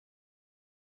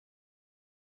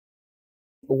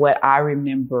what I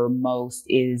remember most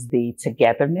is the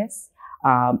togetherness,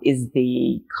 is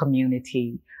the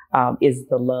community, is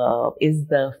the love, is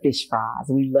the fish fries.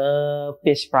 We love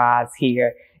fish fries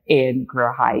here in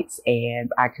Grier Heights.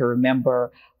 And I can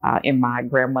remember in my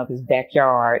grandmother's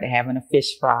backyard having a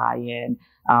fish fry and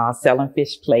selling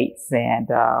fish plates. And,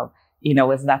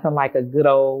 it's nothing like a good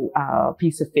old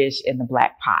piece of fish in the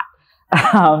black pot.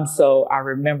 So I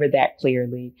remember that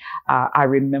clearly. I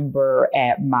remember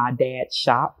at my dad's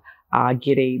shop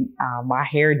getting my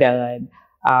hair done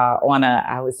on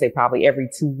I would say probably every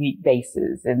 2-week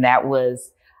basis. And that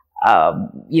was,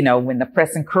 when the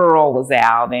press and curl was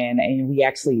out, and we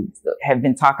actually have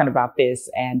been talking about this,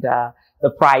 and the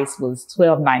price was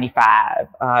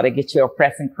 $12.95 to get you a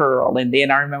press and curl. And then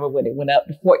I remember when it went up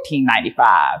to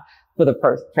 $14.95 for the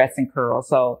press and curl.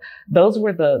 So those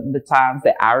were the times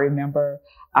that I remember.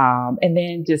 And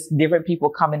then just different people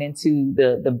coming into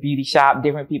the beauty shop,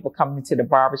 different people coming into the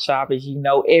barber shop. As you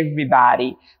know,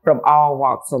 everybody from all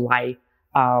walks of life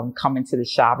coming to the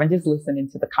shop and just listening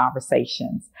to the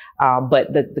conversations.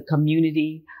 But the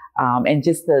community and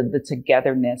just the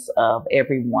togetherness of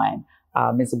everyone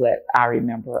is what I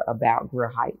remember about Grier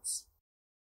Heights.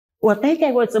 Well, I think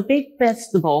it was a big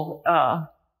festival.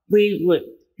 We would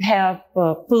have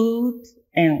food,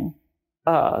 and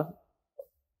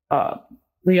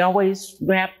we always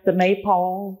wrapped the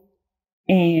maypole,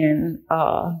 and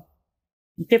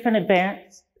different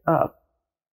events,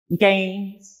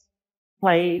 games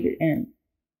played, and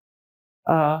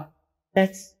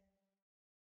that's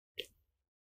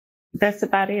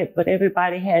about it. But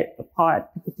everybody had a part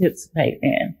to participate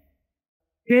in.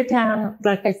 Grier Town,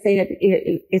 like I said,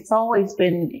 it's always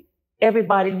been,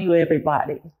 everybody knew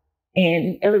everybody,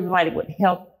 and everybody would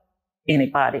help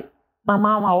anybody. My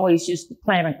mom always used to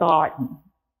plant a garden,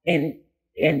 and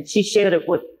she shared it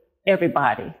with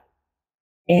everybody.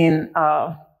 And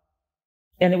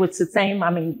it was the same. I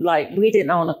mean, like, we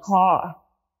didn't own a car,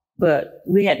 but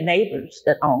we had neighbors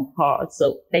that owned cars,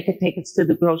 so they could take us to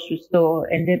the grocery store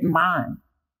and didn't mind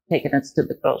taking us to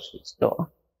the grocery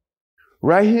store.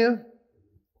 Right here,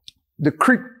 the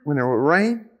creek, when it would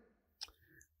rain,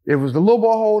 it was the little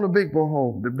borehole and the big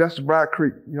borehole. That's the Briar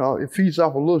Creek. It feeds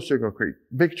off a little Sugar Creek,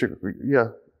 Big Sugar Creek. Yeah,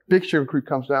 Big Sugar Creek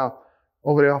comes down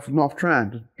over there off of North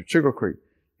Tryon, Sugar Creek.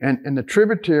 And the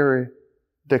tributary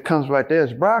that comes right there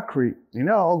is Briar Creek. It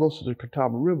all goes to the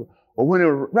Catawba River. But when it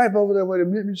was right over there where the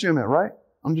museum at, right?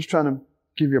 I'm just trying to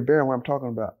give you a bearing what I'm talking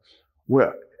about.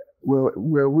 Where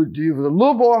we do the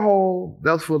little borehole,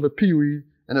 that's for the peewee,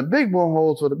 and the big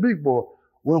boreholes for the big boy.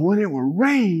 Well, when it would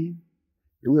rain,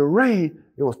 it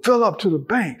would fill up to the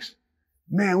banks.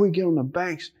 Man, we get on the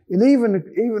banks. And even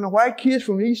the white kids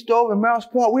from Eastover and Mouse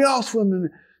Park, we all swim in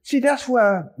there. See, that's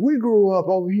where we grew up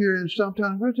over here in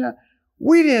Stumptown.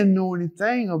 We didn't know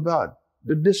anything about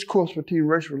the discourse between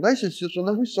racial relationships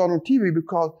unless we saw it on TV,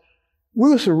 because we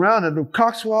were surrounded, the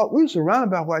Coxswath, we were surrounded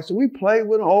by whites. So we played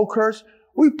with them, Oakhurst.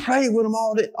 We played with them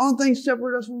all day. Only thing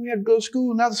separated us when we had to go to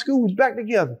school, and after school, we was back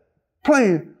together,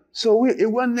 playing. So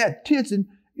it wasn't that tense. And,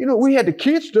 we had the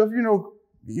kids stuff, you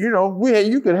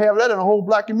could have that in a whole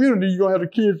black community. You're going to have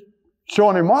the kids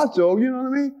showing their macho, you know what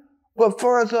I mean? But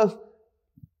for us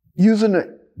using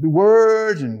the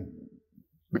words and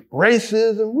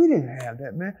racism, we didn't have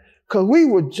that, man. Because we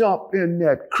would jump in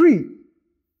that creek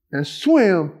and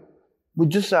swim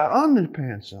with just our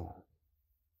underpants on.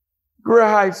 Grier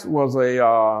Heights was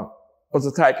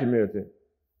a tight community.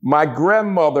 My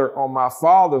grandmother on my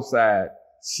father's side,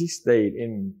 she stayed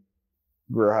in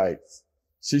Grier Heights.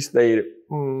 She stayed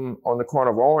on the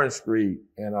corner of Orange Street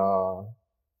and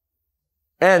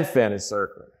Fannie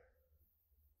Circle.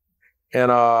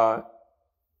 And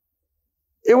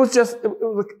it was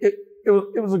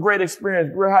a great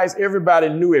experience. Grier Heights, everybody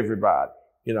knew everybody,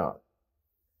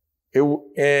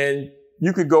 and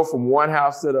you could go from one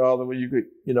house to the other where you could,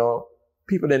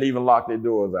 people didn't even lock their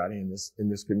doors out here in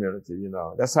this community,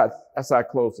 That's how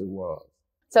close it was.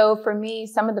 So for me,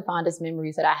 some of the fondest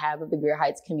memories that I have of the Grier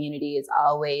Heights community is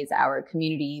always our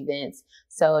community events.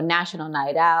 So National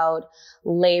Night Out,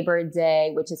 Labor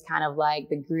Day, which is kind of like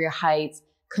the Grier Heights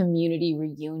community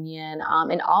reunion.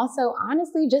 And also,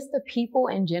 honestly, just the people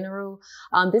in general.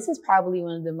 This is probably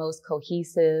one of the most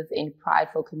cohesive and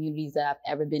prideful communities that I've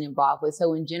ever been involved with.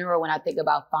 So in general, when I think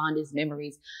about fondest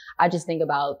memories, I just think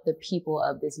about the people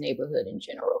of this neighborhood in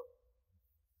general.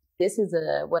 This is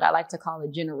what I like to call a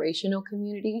generational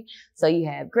community. So you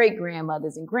have great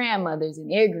grandmothers and grandmothers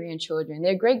and their grandchildren,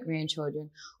 their great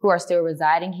grandchildren who are still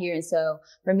residing here. And so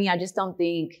for me, I just don't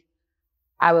think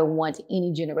I would want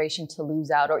any generation to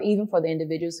lose out, or even for the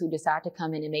individuals who decide to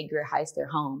come in and make Grier Heights their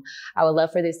home. I would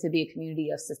love for this to be a community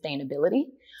of sustainability,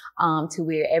 to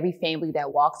where every family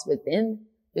that walks within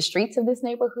the streets of this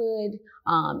neighborhood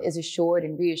is assured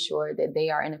and reassured that they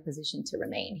are in a position to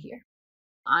remain here.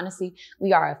 Honestly,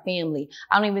 we are a family.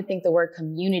 I don't even think the word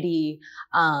community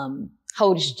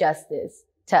holds justice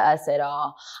to us at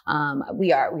all.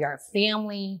 We are a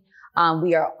family.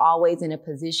 We are always in a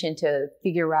position to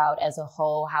figure out as a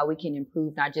whole how we can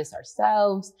improve not just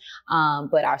ourselves,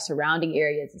 but our surrounding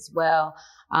areas as well.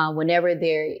 Whenever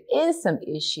there is some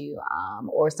issue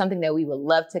or something that we would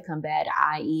love to combat,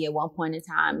 i.e. at one point in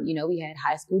time, we had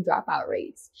high school dropout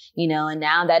rates, and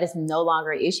now that is no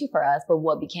longer an issue for us. But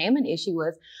what became an issue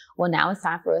was, well, now it's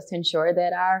time for us to ensure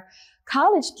that our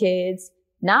college kids,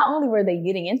 not only were they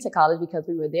getting into college because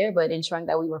we were there, but ensuring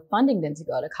that we were funding them to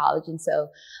go to college. And so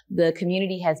the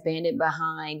community has banded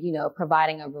behind,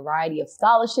 providing a variety of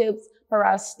scholarships for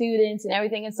our students and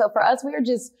everything. And so for us, we are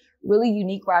just really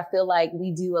unique where I feel like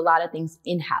we do a lot of things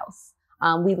in-house.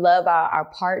 We love our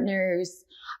partners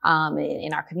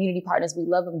and our community partners. We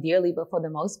love them dearly, but for the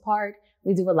most part,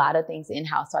 we do a lot of things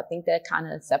in-house. So I think that kind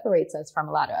of separates us from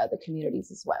a lot of other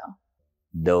communities as well.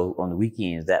 Though on the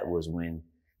weekends, that was when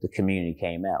the community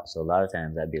came out. So a lot of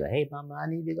times I'd be like, hey, mama,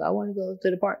 I want to go to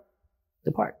the park.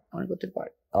 I want to go to the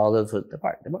park. All of the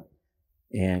park.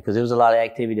 And because there was a lot of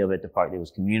activity up at the park. It was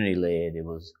community led. It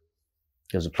was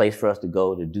a place for us to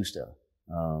go to do stuff.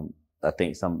 I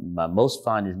think my most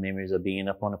fondest memories of being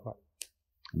up on the park.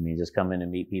 I mean, just coming to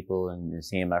meet people and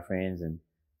seeing my friends and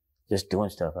just doing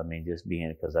stuff. I mean, just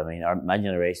being, because my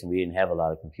generation, we didn't have a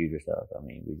lot of computer stuff. I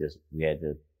mean, we had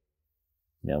to,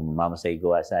 mama say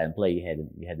go outside and play.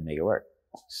 You had to make it work.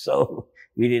 So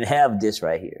we didn't have this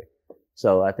right here.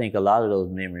 So I think a lot of those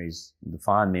memories, the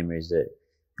fond memories that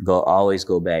always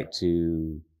go back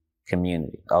to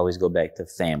community, always go back to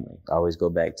family, always go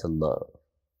back to love,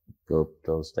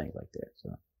 those things like that.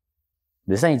 So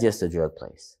this ain't just a drug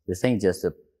place. This ain't just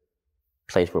a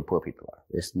place where poor people are.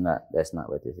 That's not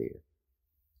what this is.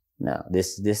 No,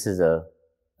 this is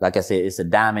like I said, it's a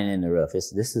diamond in the rough.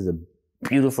 This is a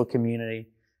beautiful community.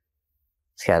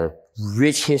 It's got a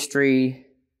rich history,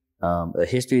 a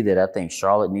history that I think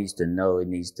Charlotte needs to know. It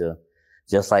needs to,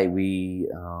 just like we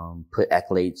put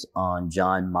accolades on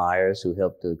John Myers, who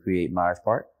helped to create Myers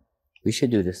Park, we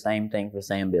should do the same thing for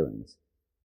Sam Billings.